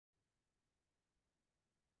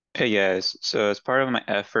Hey guys, so as part of my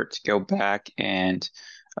effort to go back and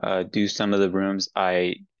do some of the rooms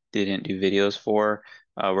I didn't do videos for,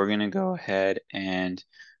 we're going to go ahead and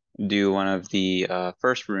do one of the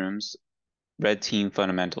first rooms, Red Team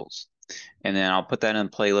Fundamentals. And then I'll put that in a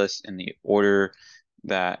playlist in the order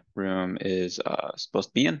that room is supposed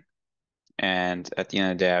to be in. And at the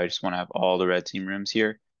end of the day, I just want to have all the Red Team rooms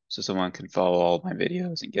here so someone can follow all of my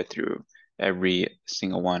videos and get through every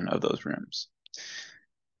single one of those rooms.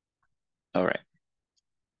 All right.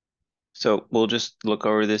 So we'll just look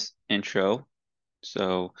over this intro.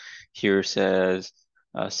 So here says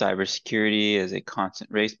cybersecurity is a constant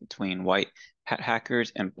race between white hat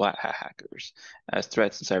hackers and black hat hackers. As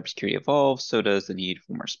threats in cybersecurity evolve, so does the need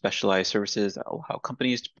for more specialized services that allow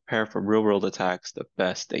companies to prepare for real-world attacks the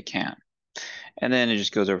best they can. And then it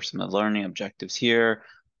just goes over some of the learning objectives here.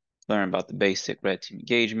 Learn about the basic red team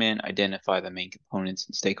engagement, identify the main components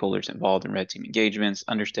and stakeholders involved in red team engagements,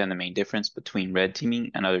 understand the main difference between red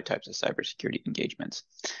teaming and other types of cybersecurity engagements.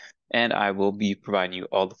 And I will be providing you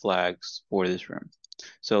all the flags for this room.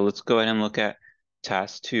 So let's go ahead and look at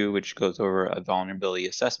task 2, which goes over a vulnerability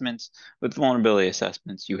assessments. With vulnerability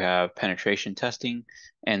assessments, you have penetration testing,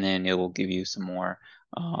 and then it will give you some more,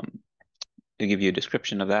 it'll give you a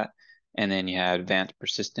description of that. And then you have advanced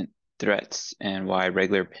persistent threats and why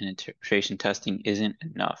regular penetration testing isn't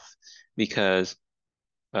enough. Because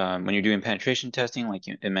when you're doing penetration testing, like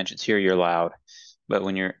it mentions here, you're allowed. But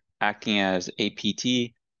when you're acting as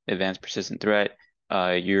APT, advanced persistent threat,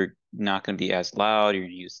 you're not going to be as loud. You're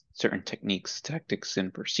going to use certain techniques, tactics,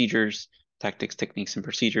 and procedures, tactics, techniques, and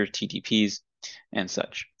procedures, TTPs, and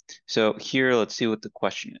such. So here, let's see what the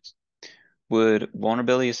question is. Would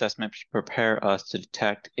vulnerability assessment prepare us to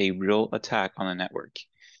detect a real attack on the network?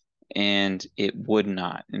 And it would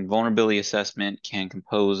not. And vulnerability assessment can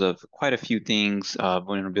compose of quite a few things.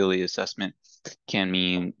 Vulnerability assessment can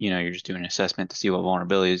mean, you're just doing an assessment to see what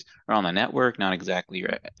vulnerabilities are on the network, not exactly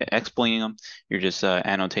you're exploiting them. You're just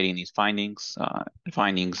annotating these findings.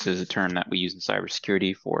 Findings is a term that we use in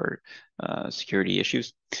cybersecurity for security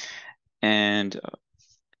issues. And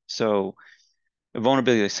so a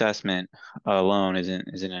vulnerability assessment alone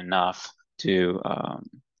isn't enough to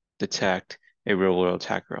detect a real world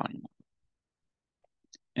attacker on you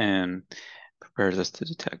and prepares us to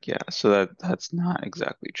detect. Yeah, so that's not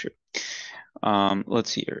exactly true.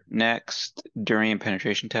 Let's see here. Next, during a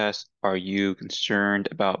penetration test, are you concerned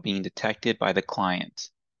about being detected by the client?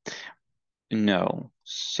 No.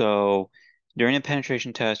 So during a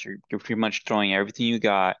penetration test, you're pretty much throwing everything you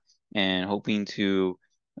got and hoping to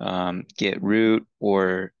get root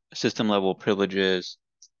or system level privileges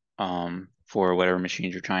for whatever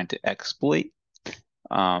machines you're trying to exploit,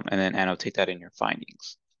 and then annotate that in your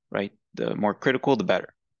findings, right? The more critical, the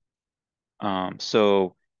better.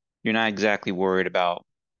 So you're not exactly worried about,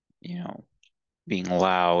 you know, being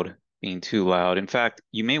loud, being too loud. In fact,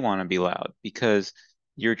 you may want to be loud because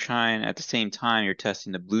you're trying at the same time you're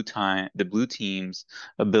testing the blue team's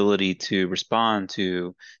ability to respond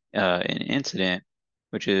to an incident,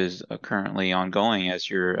 which is currently ongoing as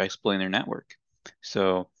you're exploiting their network.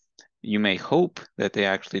 So you may hope that they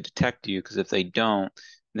actually detect you because if they don't,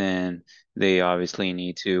 then they obviously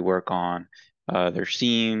need to work on their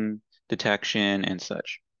seam detection and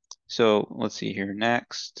such. So let's see here.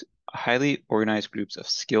 Next, highly organized groups of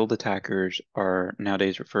skilled attackers are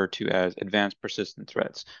nowadays referred to as advanced persistent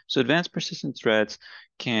threats. So advanced persistent threats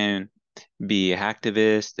can be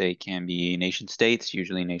hacktivists, they can be nation states,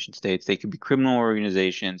 usually nation states, they could be criminal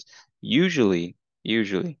organizations, usually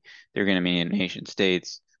they're going to be in nation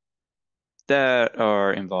states that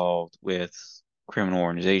are involved with criminal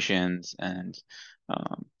organizations and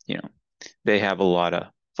they have a lot of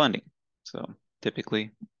funding. So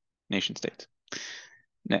typically nation states.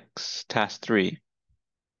 Next, task 3,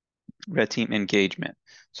 red team engagement.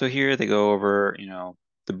 So here they go over,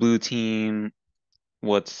 the blue team,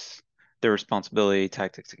 what's their responsibility,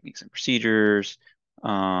 tactics, techniques, and procedures,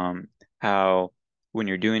 how when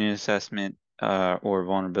you're doing an assessment or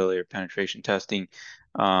vulnerability or penetration testing,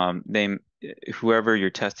 they whoever you're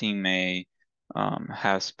testing may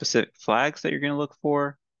have specific flags that you're going to look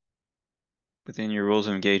for within your rules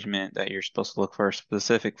of engagement that you're supposed to look for a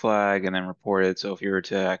specific flag and then report it. So if you were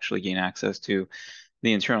to actually gain access to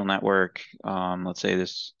the internal network, let's say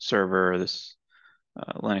this server, this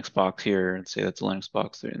Linux box here, and say that's a Linux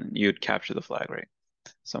box there, and then you'd capture the flag, right?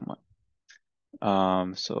 Somewhat.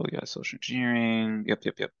 So we got social engineering.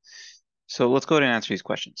 Yep. So let's go ahead and answer these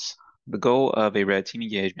questions. The goal of a red team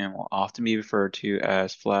engagement will often be referred to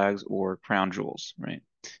as flags or crown jewels, right?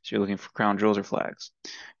 So you're looking for crown jewels or flags.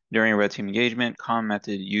 During a red team engagement, common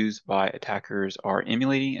method used by attackers are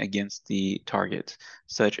emulating against the target.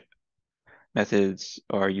 Such methods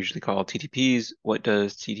are usually called TTPs. What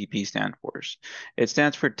does TTP stand for? It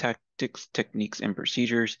stands for tactics, techniques, and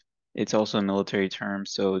procedures. It's also a military term,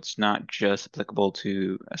 so it's not just applicable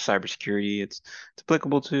to cybersecurity. It's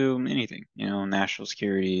applicable to anything, national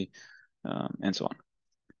security, and so on.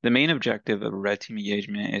 The main objective of a red team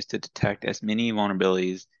engagement is to detect as many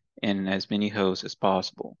vulnerabilities in as many hosts as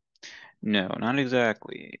possible. No, not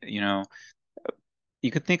exactly.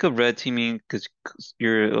 You could think of red teaming because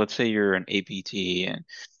let's say you're an APT and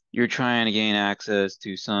you're trying to gain access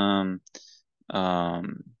to some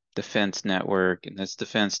um, defense network, and this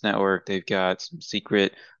defense network, they've got some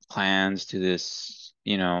secret plans to this,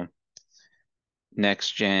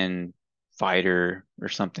 next gen fighter or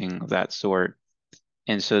something of that sort.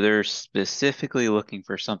 And so they're specifically looking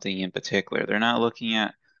for something in particular. They're not looking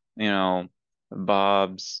at, you know,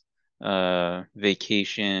 Bob's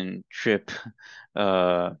vacation trip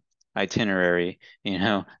uh itinerary,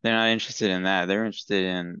 They're not interested in that. They're interested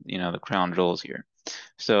in, the crown jewels here.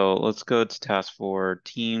 So let's go to task 4,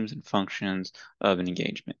 teams and functions of an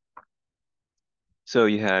engagement. So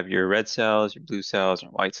you have your red cells, your blue cells,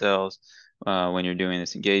 and white cells when you're doing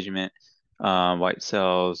this engagement. White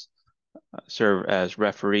cells serve as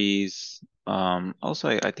referees. Also,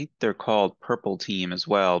 I think they're called purple team as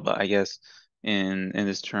well, but I guess in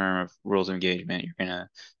this term of rules of engagement, you're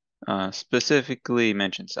gonna specifically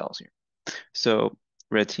mention cells here. So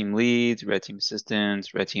red team leads, red team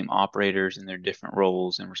assistants, red team operators and their different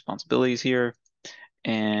roles and responsibilities here.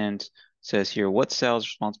 And says here what cell is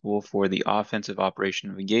responsible for the offensive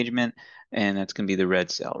operation of engagement, and that's going to be the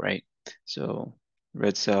red cell, right? So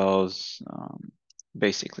red cells,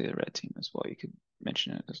 basically the red team as well. You could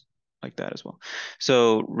mention it as like that as well.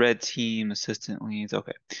 So red team assistant leads.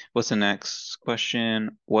 Okay. What's the next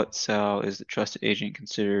question? What cell is the trusted agent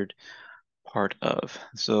considered part of?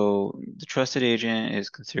 So the trusted agent is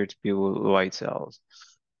considered to be the white cells.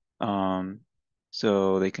 Um,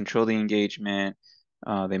 so they control the engagement,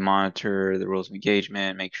 they monitor the rules of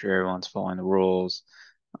engagement, make sure everyone's following the rules.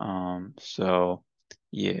 So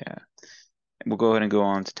yeah, we'll go ahead and go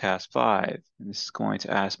on to task 5. And this is going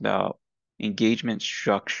to ask about engagement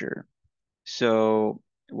structure. So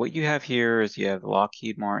what you have here is you have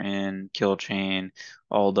Lockheed Martin kill chain,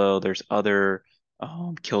 although there's other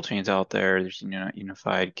kill chains out there. There's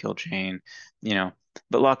unified kill chain, you know,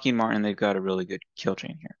 but Lockheed Martin, they've got a really good kill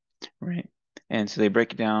chain here, right? And so they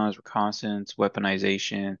break it down as reconnaissance,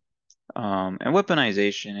 weaponization, and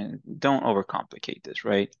weaponization. Don't overcomplicate this,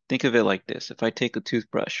 right? Think of it like this. If I take a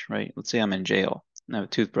toothbrush, right? Let's say I'm in jail and I have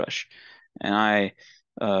a toothbrush, and I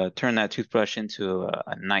turn that toothbrush into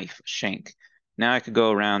a knife, a shank. Now I could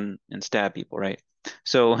go around and stab people, right?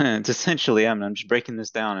 So it's essentially, I'm just breaking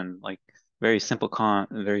this down in like very simple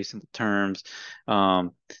terms.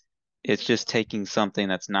 Um, it's just taking something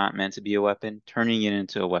that's not meant to be a weapon, turning it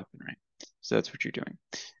into a weapon, right? So that's what you're doing.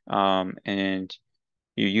 And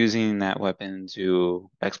you're using that weapon to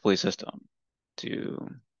exploit system, to,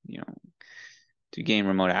 you know, to gain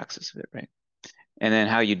remote access of it, right? And then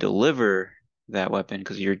how you deliver that weapon,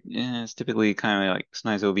 because it's typically kind of like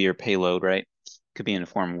sometimes it'll be your payload, right? Could be in the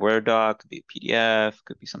form of Word doc, could be a PDF,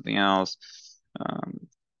 could be something else. Um,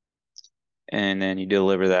 and then you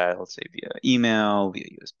deliver that, let's say via email, via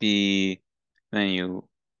USB. Then you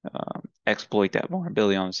exploit that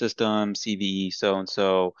vulnerability on the system. CVE so and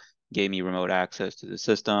so gave me remote access to the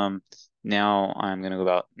system. Now I'm going to go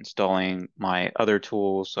about installing my other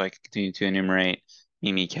tools so I can continue to enumerate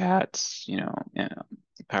Mimikatz,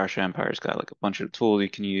 PowerShell Empire's got like a bunch of tools you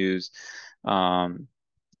can use. Um,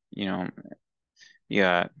 you know, you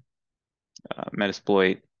got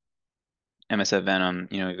Metasploit, MSF Venom,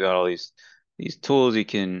 you've got all these tools you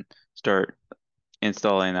can start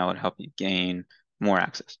installing that would help you gain more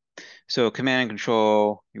access. So command and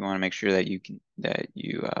control, you want to make sure that you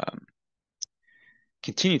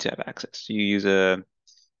continue to have access. So you use a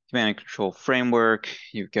command and control framework.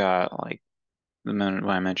 You've got like the one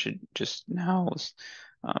I mentioned just now was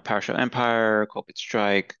PowerShell Empire, Culprit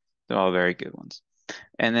Strike. They're all very good ones.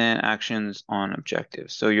 And then actions on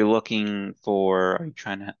objectives. So you're looking for, are you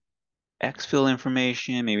trying to exfil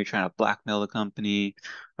information? Maybe trying to blackmail the company?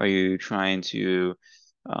 Are you trying to,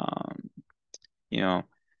 um, you know,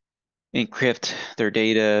 encrypt their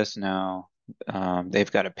data? So now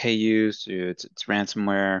they've got to pay you, so it's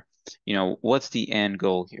ransomware. What's the end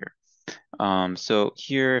goal here? So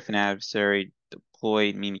here, if an adversary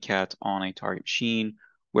deployed Mimikatz on a target machine,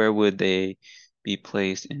 where would they be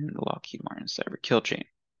placed in the Lockheed Martin cyber kill chain?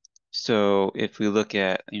 So if we look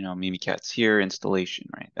at, Mimikatz here, installation,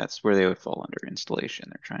 right? That's where they would fall under installation.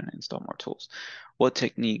 They're trying to install more tools. What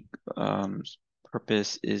technique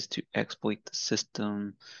purpose is to exploit the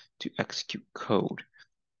system to execute code?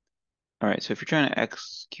 All right, so if you're trying to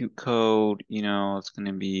execute code, it's going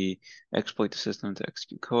to be exploit the system to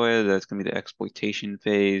execute code. That's going to be the exploitation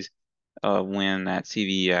phase of when that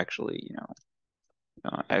CVE actually,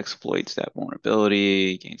 exploits that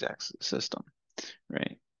vulnerability, gains access to the system,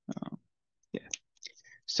 right? Um, yeah.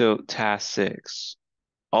 So task 6.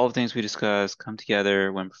 All the things we discussed come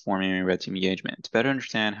together when performing a red team engagement. To better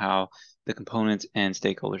understand how the components and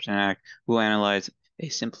stakeholders interact, we'll analyze a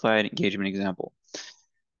simplified engagement example.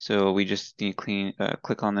 So we just need to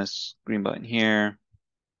click on this green button here.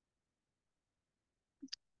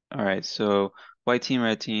 All right, so white team,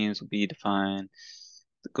 red teams will be defined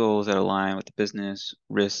the goals that align with the business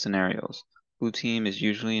risk scenarios. Blue team is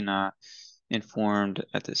usually not informed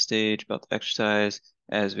at this stage about the exercise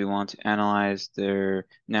as we want to analyze their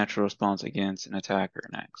natural response against an attacker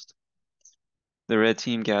next. The red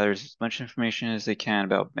team gathers as much information as they can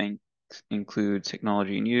about banks, include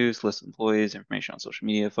technology in use, list of employees, information on social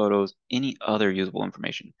media, photos, any other usable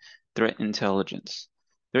information. Threat intelligence.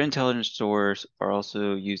 Threat intelligence stores are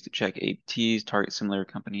also used to check APTs, target similar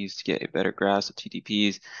companies to get a better grasp of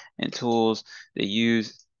TTPs and tools they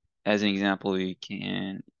use. As an example, you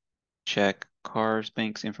can check cars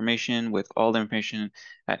banks information. With all the information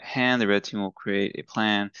at hand, the red team will create a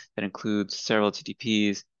plan that includes several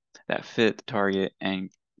TTPs that fit the target and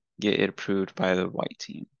get it approved by the white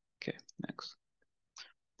team. Okay, next.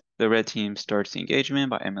 The red team starts the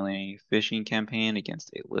engagement by emulating a phishing campaign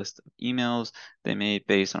against a list of emails they made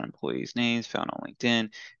based on employees' names found on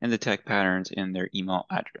LinkedIn and detect patterns in their email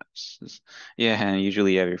addresses. Yeah, and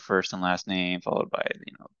usually you have your first and last name followed by,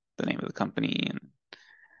 the name of the company and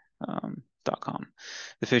 .com.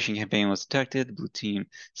 The phishing campaign was detected. The blue team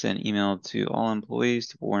sent an email to all employees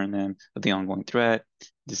to warn them of the ongoing threat.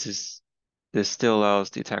 This still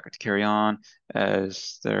allows the attacker to carry on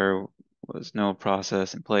as there was no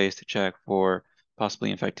process in place to check for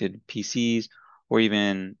possibly infected PCs or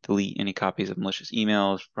even delete any copies of malicious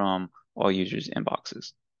emails from all users'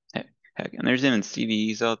 inboxes. Heck, and there's even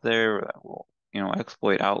CVEs out there that will,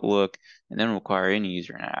 exploit Outlook and then require any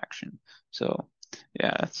user interaction. So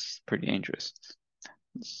yeah, that's pretty dangerous.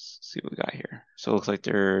 Let's see what we got here. So it looks like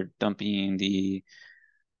they're dumping the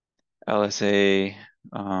LSA,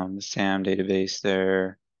 the SAM database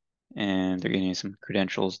there, and they're getting some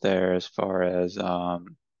credentials there as far as,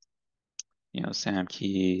 SAM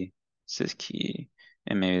key, sys key,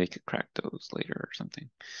 and maybe they could crack those later or something.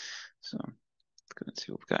 So let's go and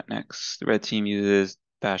see what we got next. The red team uses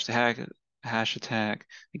bash the hash attack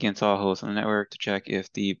against all hosts on the network to check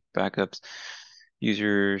if the backups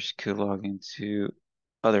users could log into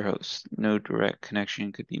other hosts. No direct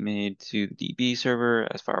connection could be made to the DB server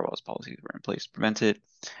as firewalls policies were in place to prevent it.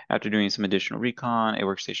 After doing some additional recon, a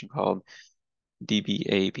workstation called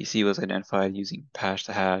DBAPC was identified using hash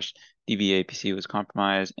to hash. DBAPC was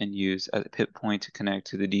compromised and used as a pip point to connect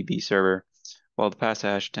to the DB server. While the pass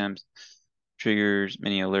hash attempts triggers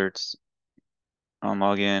many alerts on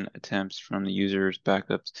login attempts from the user's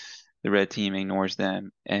backups, the red team ignores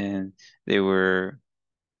them and they were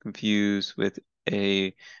confused with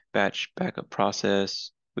a batch backup process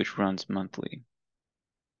which runs monthly.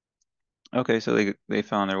 Okay, so they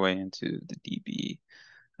found their way into the DB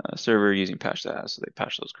server using patch that, so they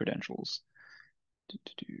patched those credentials.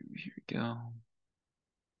 Here we go.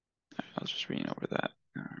 I was just reading over that.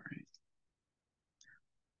 All right.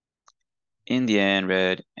 In the end,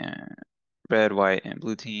 red, white, and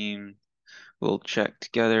blue team will check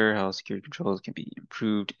together how security controls can be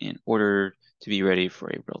improved in order to be ready for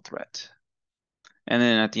a real threat. And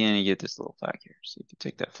then at the end, you get this little flag here. So you can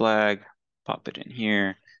take that flag, pop it in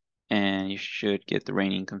here, and you should get the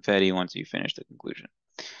raining confetti once you finish the conclusion.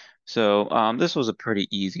 So this was a pretty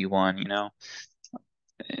easy one,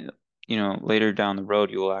 later down the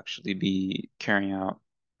road, you will actually be carrying out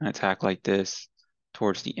an attack like this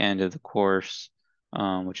towards the end of the course,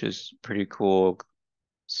 which is pretty cool.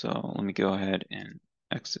 So let me go ahead and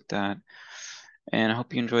exit that. And I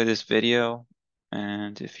hope you enjoy this video.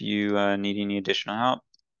 And if you need any additional help,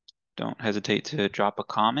 don't hesitate to drop a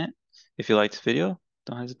comment. If you like this video,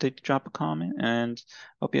 don't hesitate to drop a comment and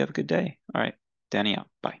hope you have a good day. All right, Danny out.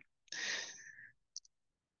 Bye.